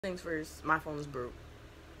Things first, my phone is broke.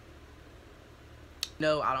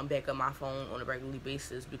 No, I don't back up my phone on a regular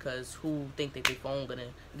basis because who think that their phone gonna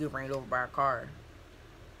get ran over by a car?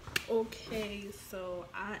 Okay, so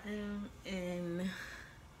I am in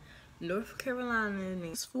North Carolina and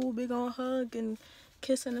this fool big on hug and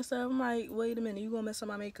kissing and stuff. I'm like, wait a minute, you gonna mess up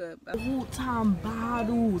my makeup? Old time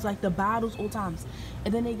bottles, like the bottles old times.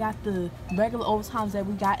 And then they got the regular old times that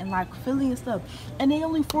we got in like Philly and stuff. And they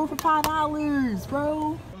only 4 for $5,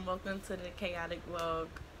 bro. And welcome to the chaotic vlog.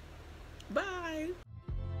 Bye.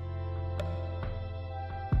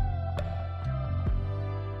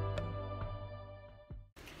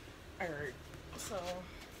 Alright, so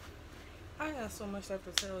I got so much stuff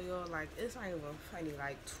to tell y'all. Like, it's not even funny.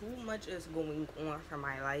 Like, too much is going on for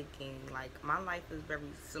my liking. Like, my life is very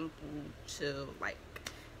simple, chill. Like,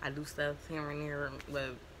 I do stuff here and there,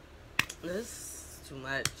 but this is too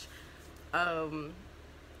much.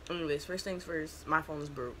 Anyways, first things first, my phone is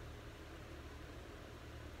broke.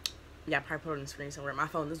 Yeah, I probably put it on the screen somewhere. My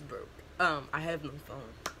phone is broke. I have no phone.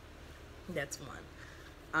 That's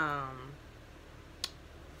one.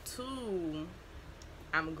 Two,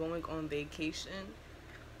 I'm going on vacation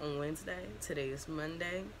on Wednesday. Today is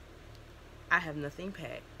Monday. I have nothing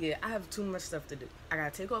packed. Yeah, I have too much stuff to do. I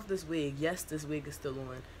gotta take off this wig. Yes, this wig is still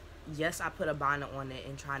on. Yes, I put a bonnet on it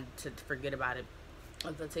and trying to forget about it. I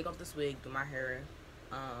have to take off this wig, do my hair.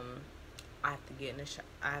 I have to get in the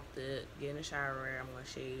shower. I'm gonna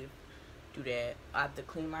shave, do that. I have to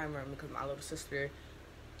clean my room because my little sister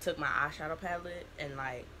took my eyeshadow palette and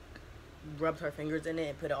like rubbed her fingers in it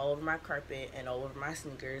and put it all over my carpet and all over my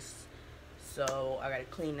sneakers. So I gotta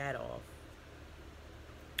clean that off.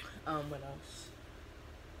 What else?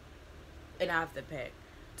 And I have to pack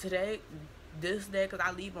this day, because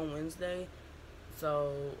I leave on Wednesday.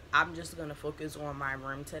 So I'm just gonna focus on my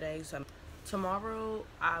room today. So tomorrow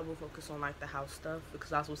I will focus on like the house stuff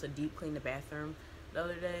because I was supposed to deep clean the bathroom the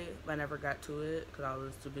other day, but I never got to it because I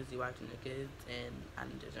was too busy watching the kids and I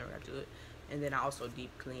just never got to it. And then I also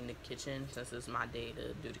deep clean the kitchen since it's my day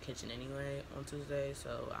to do the kitchen anyway on Tuesday.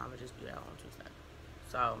 So I'm gonna just do that on Tuesday.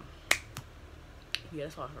 So yeah,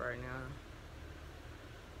 that's all for right now.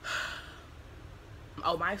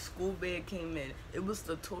 Oh, my school bag came in. It was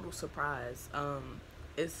the total surprise.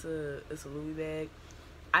 It's a Louis bag.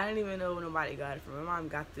 I didn't even know nobody got it from. My mom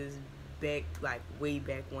got this back like way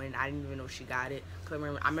back when. I didn't even know she got it. Cause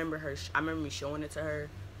I remember me showing it to her.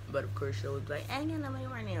 But of course she was like, I ain't getting no money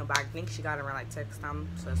right now. But I think she got it around like text time,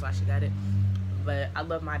 so that's why she got it. But I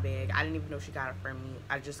love my bag. I didn't even know she got it from me.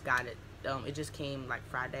 I just got it. It just came like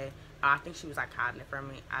Friday. I think she was like hiding it from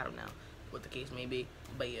me. I don't know what the case may be.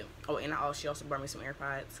 But yeah. Oh, and she also brought me some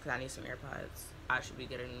AirPods because I need some AirPods. I should be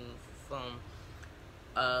getting a new phone,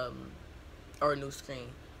 or a new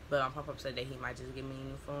screen. But my pop-up said that he might just give me a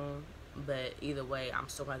new phone. But either way, I'm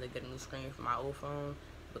still going to get a new screen for my old phone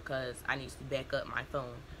because I need to back up my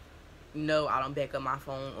phone. No, I don't back up my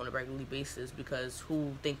phone on a regular basis because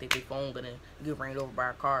who think that their phone gonna get ran over by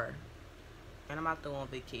a car? And I'm out there on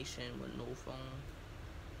vacation with no phone.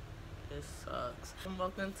 This sucks. And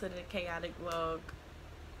welcome to the chaotic vlog.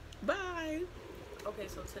 Bye. Okay,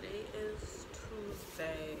 so today is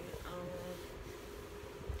Tuesday.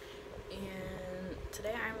 And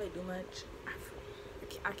today I didn't really do much.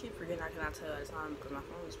 I keep forgetting I cannot tell at the time because my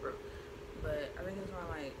phone is broke. But I think it's around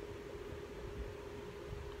like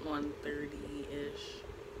 1:30-ish,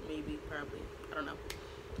 maybe, probably. I don't know.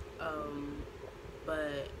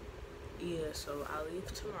 But yeah, so I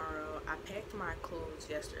leave tomorrow. I packed my clothes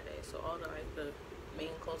yesterday, so all the main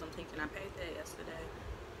clothes I'm taking, I packed that yesterday.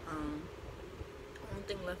 Only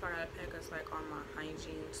thing left I gotta pack is like all my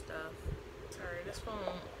hygiene stuff. Sorry, this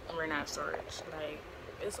phone ran out of storage. Like,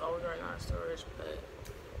 it's always running out of storage, but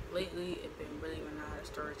lately it been really running out of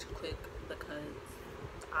storage quick because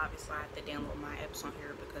obviously I have to download my apps on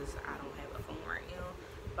here because I don't have a phone right now.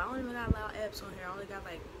 But I don't even got a lot of apps on here. I only got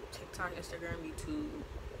like TikTok, Instagram, YouTube,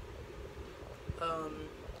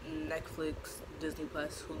 Netflix, Disney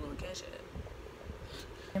Plus, Hulu, and Cash App.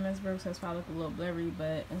 And this broke, so it's probably look a little blurry,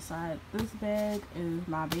 but inside this bag is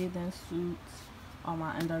my bathing suits, all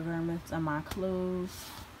my undergarments, and my clothes.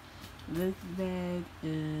 This bag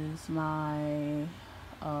is my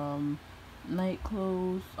night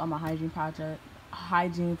clothes, all my hygiene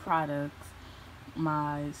products,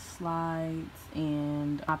 my slides,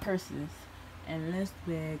 and my purses. And this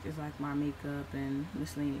bag is like my makeup and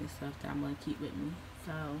miscellaneous stuff that I'm gonna keep with me.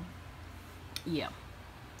 So yeah,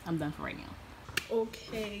 I'm done for right now.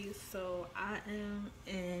 Okay, so I am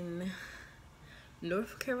in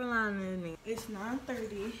North Carolina. It's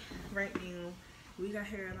 9:30 right now. We got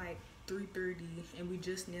here at like 3:30 and we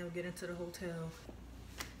just now get into the hotel.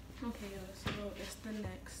 Okay, so it's the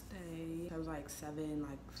next day. It was like 7,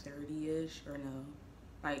 like 30-ish, or no,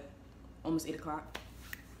 like almost 8 o'clock.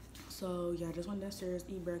 So yeah, I just went downstairs,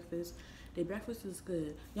 eat breakfast. The breakfast is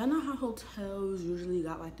good. Y'all know how hotels usually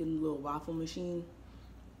got like the little waffle machine?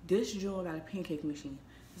 This joint got a pancake machine.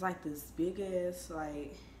 It's like this big ass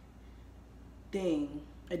like thing.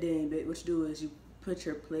 And then what you do is you put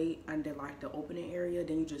your plate under like the opening area,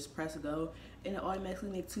 then you just press go, and it automatically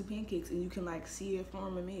makes 2 pancakes, and you can like see it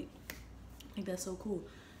form and make. I think that's so cool.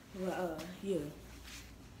 But yeah.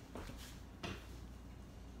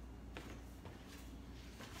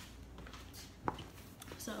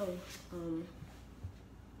 So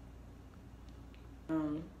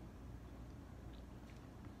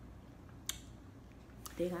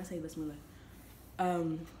they gotta say Bismillah.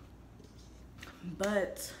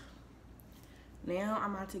 But now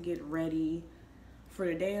I'm about to get ready for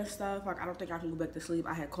the day and stuff. Like I don't think I can go back to sleep.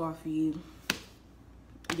 I had coffee,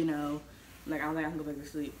 you know, like I don't think I can go back to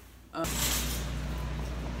sleep.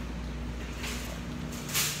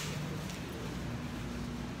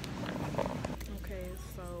 Okay,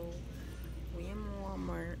 so we in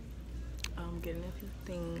Walmart. Getting a few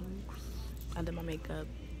things. I did my makeup,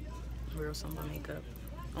 real simple makeup,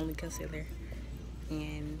 only concealer,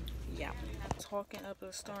 and yeah. Talking up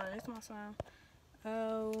a storm. It's my son.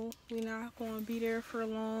 Oh, we not gonna be there for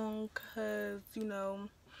long, cause you know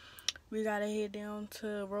we gotta head down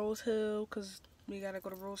to Rose Hill, cause we gotta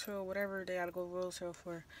go to Rose Hill, whatever they gotta go to Rose Hill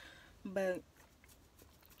for. But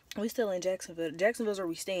we still in Jacksonville. Jacksonville's where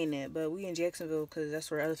we staying at, but we in Jacksonville because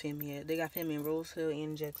that's where other family at. They got family in Rose Hill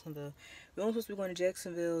and Jacksonville. We only supposed to be going to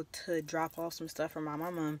Jacksonville to drop off some stuff for my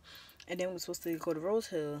mama, and then we're supposed to go to Rose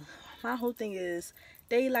Hill. My whole thing is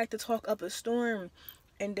they like to talk up a storm,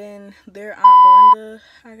 and then their Aunt Belinda,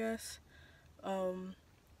 I guess,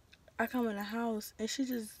 I come in the house and she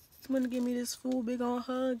just want to give me this full big on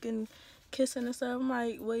hug and kissing and stuff. I'm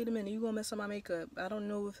like, wait a minute, you gonna mess up my makeup? I don't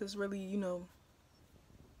know if it's really, you know,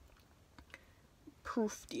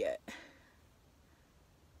 proofed yet,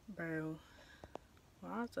 bro.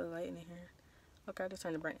 Why is the light in here? Okay, I just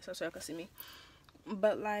turned the brightness up so y'all can see me.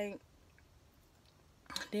 But like,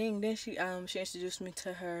 then she introduced me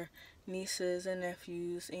to her nieces and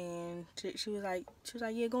nephews, and she was like,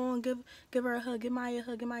 yeah, go on, give her a hug, give Maya a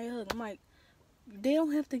hug, give Maya a hug. I'm like, they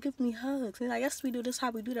don't have to give me hugs. And like, yes, we do. This is how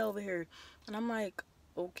we do that over here. And I'm like,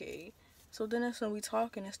 okay. So then that's when we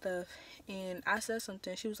talking and stuff, and I said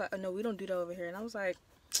something. She was like, oh, no, we don't do that over here. And I was like,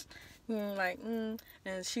 and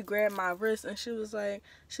she grabbed my wrist and she was like,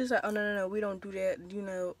 oh, no, we don't do that. You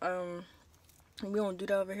know, we don't do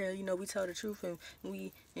that over here. You know, we tell the truth and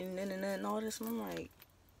we and all this. And I'm like,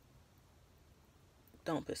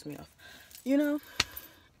 don't piss me off, you know,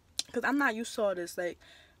 because I'm not used to all this. Like,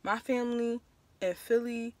 my family in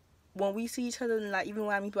Philly, when we see each other, and like even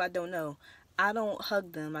when I meet people I don't know, I don't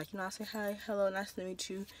hug them. Like, you know, I say hi, hello, nice to meet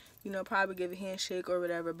you. You know, probably give a handshake or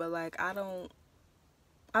whatever. But like, I don't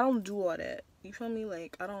do all that. You feel me?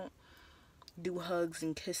 Like, I don't do hugs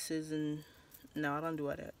and kisses and no, I don't do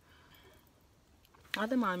all that. I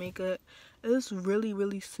did my makeup. It's really,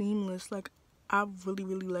 really seamless. Like, I really,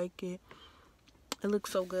 really like it. It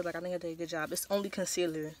looks so good. Like, I think I did a good job. It's only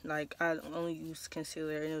concealer. Like, I only used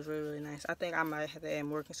concealer and it was really, really nice. I think I might have to add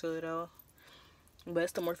more concealer though. But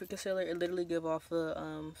it's the Morphe concealer. It literally gives off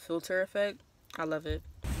a filter effect. I love it.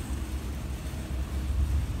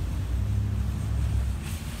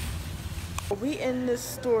 We in this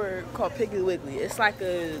store called Piggly Wiggly. It's like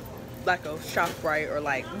a ShopRite or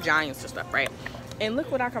like Giants or stuff, right? And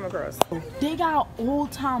look what I come across. They got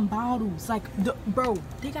old time bottles, like bro.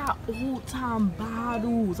 They got old time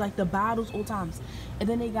bottles, like the bottles old times, and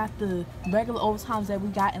then they got the regular old times that we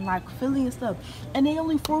got in like Philly and stuff, and they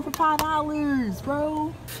only 4 for $5,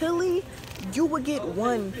 bro. Philly, you would get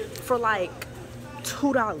one for like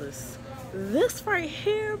 $2. This right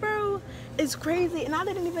here, bro, is crazy, and I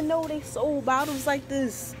didn't even know they sold bottles like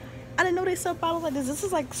this. I didn't know they sold bottles like this. This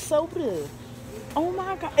is like soda. Oh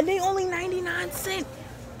my god, and they only 99¢.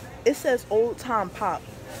 It says old time pop.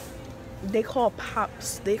 They call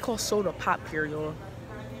pops. They call soda pop here, y'all.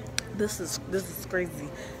 This is crazy.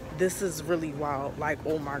 This is really wild. Like,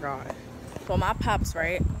 oh my god. For my pops,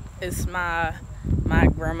 right? It's my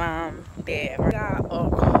grandma, dad. He got a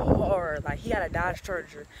car. Like, he got a Dodge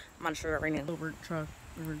Charger. I'm not sure right now. Silver truck,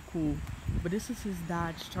 very cool. But this is his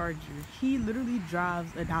Dodge Charger. He literally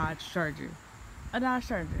drives a Dodge Charger. A Dodge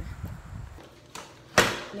Charger.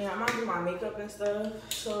 Now, I'm gonna do my makeup and stuff.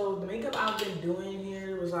 So, the makeup I've been doing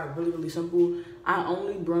here was like really, really simple. I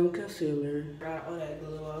only brung concealer. Got all that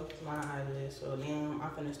glue off my eyelids. So, now I'm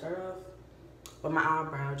finna start off with my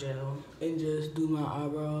eyebrow gel and just do my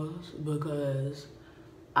eyebrows because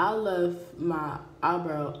I left my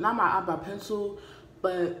eyebrow, not my eyebrow pencil,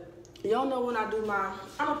 but y'all know when I do my,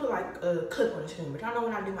 I'm gonna put like a clip on the screen, but y'all know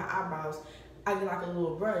when I do my eyebrows, I get like a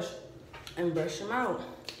little brush and brush them out.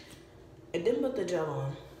 And then put the gel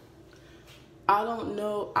on. I don't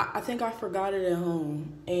know, I think I forgot it at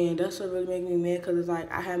home. And that's what really made me mad, because it's like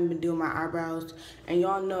I haven't been doing my eyebrows. And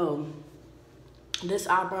y'all know, this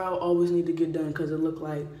eyebrow always need to get done because it look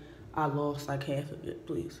like I lost like half of it,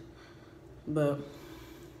 please. But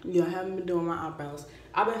yeah, I haven't been doing my eyebrows.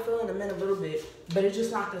 I've been filling them in a little bit, but it's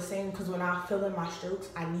just not the same, because when I fill in my strokes,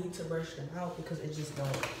 I need to brush them out because it just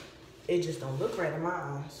don't look right in my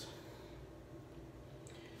eyes.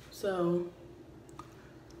 So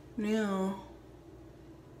now,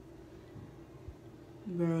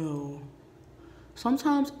 bro,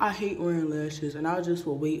 sometimes I hate wearing lashes, and I just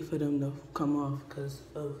will wait for them to come off because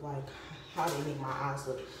of like how they make my eyes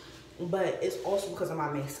look. But it's also because of my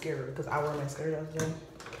mascara, because I wear mascara every day.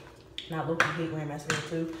 And I look, hate wearing mascara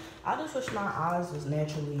too. I just wish my eyes was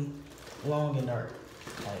naturally long and dark.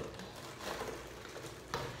 Like,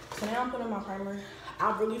 so now I'm putting my primer.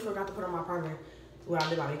 I really forgot to put on my primer when I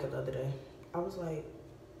did my makeup the other day. I was like,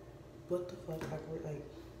 what the fuck? Like,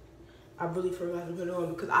 I really forgot to put it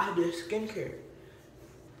on because I did skincare.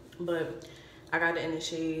 But I got it in the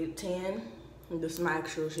shade 10. This is my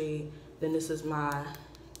actual shade. Then this is my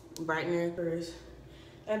brightener first.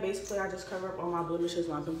 And basically I just cover up all my blemishes,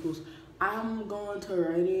 my pimples. I'm going to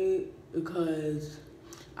write it because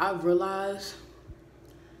I've realized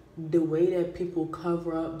the way that people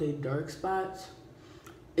cover up their dark spots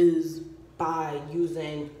is by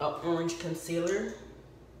using an orange concealer.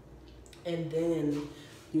 And then,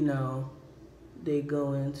 you know, they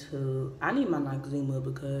go into, I need my Noxzema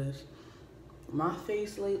because my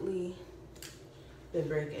face lately been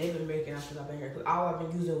breaking. It's been breaking after I've been here. Cause all I've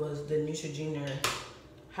been using was the Neutrogena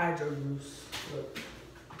Hydro Boost. Look,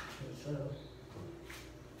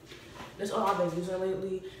 that's all I've been using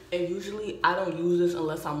lately. And usually I don't use this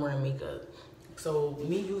unless I'm wearing makeup. So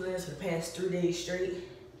me using this for the past 3 days straight,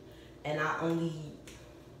 and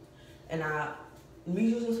me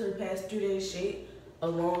using this for the past 3 days straight,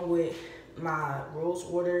 along with my rose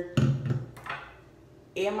water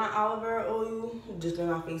and my aloe vera oil, just made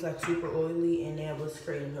my face like super oily, and that was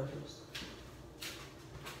creating pimples.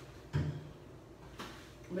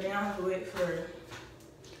 But now I have to wait for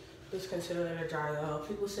this concealer to dry out.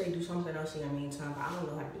 People say do something else in the meantime, but I don't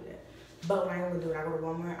know how to do that. But what I'm gonna do, I go to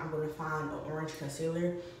Walmart, I'm gonna find an orange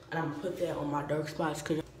concealer, and I'm gonna put that on my dark spots,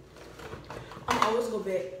 cause I'm always go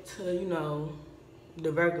back to, you know,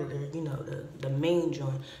 the regular, you know, the main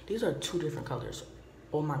joint. These are 2 different colors.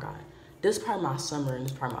 Oh my God. This is probably my summer and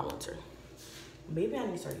this is probably my winter. Maybe I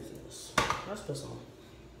need to start using this. Let's put some,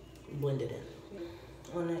 blend it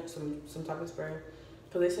in. On it, some type of spray.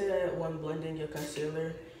 Cause they say that when blending your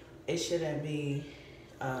concealer, it shouldn't be,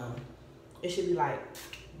 it should be like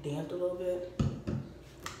damped a little bit.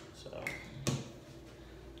 So,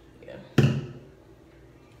 yeah.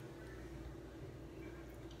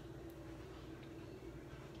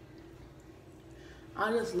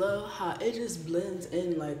 I just love how it just blends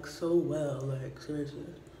in like so well, like seriously.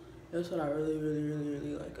 That's what I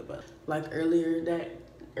really like about it. Like earlier that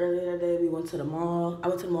day we went to the mall. I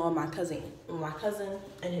went to the mall with my cousin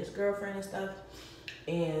and his girlfriend and stuff,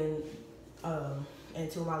 and 2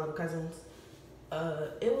 of my little cousins.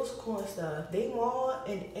 It was cool and stuff. They mall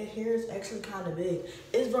and here is actually kind of big.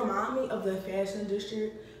 It remind me of the fashion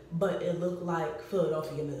district, but it looked like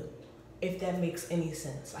Philadelphia Mill. If that makes any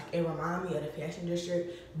sense. Like, it reminded me of the fashion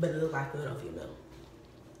district, but it looked like Philadelphia Mill.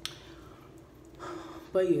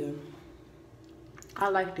 But yeah, I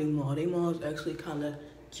like their mall. Their mall is actually kind of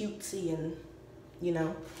cutesy and, you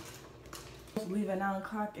know. Leave at 9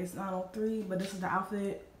 o'clock. It's 9:03, but this is the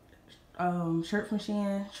outfit. Shirt from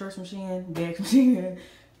Shein, shorts from Shein, bag from Shein,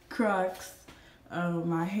 Crocs.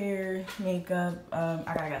 My hair, makeup, I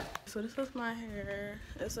gotta go. So this was my hair.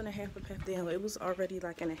 It's in a half up, half down. It was already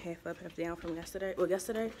like in a half up, half down from yesterday. Well,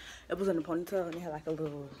 yesterday it was in a ponytail and it had like a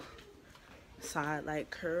little side like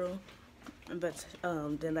curl. But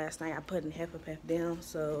then last night I put in half up, half down.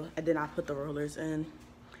 So, and then I put the rollers in.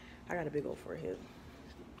 I got a big old forehead.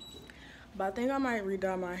 But I think I might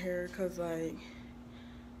redye my hair because like,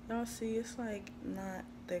 y'all see it's like not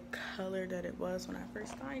the color that it was when I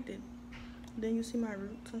first dyed it. Then you see my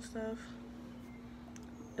roots and stuff.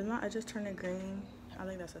 I just turned it green. I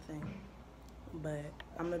think that's a thing. But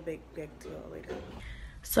I'm gonna bake back to y'all later.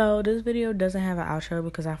 So this video doesn't have an outro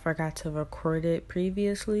because I forgot to record it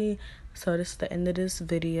previously. So this is the end of this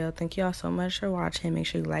video. Thank y'all so much for watching. Make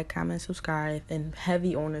sure you like, comment, subscribe, and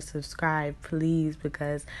heavy on the subscribe, please,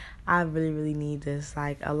 because I really need this.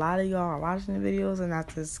 Like, a lot of y'all are watching the videos and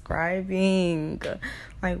not subscribing.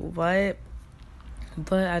 Like, what?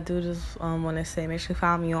 But I do just want to say, make sure you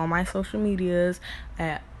follow me on my social medias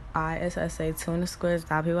at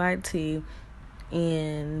ISSA2_pytt,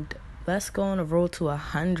 and let's go on the road to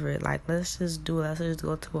 100. Like, let's just go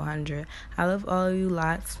to 100. I love all of you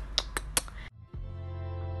lots.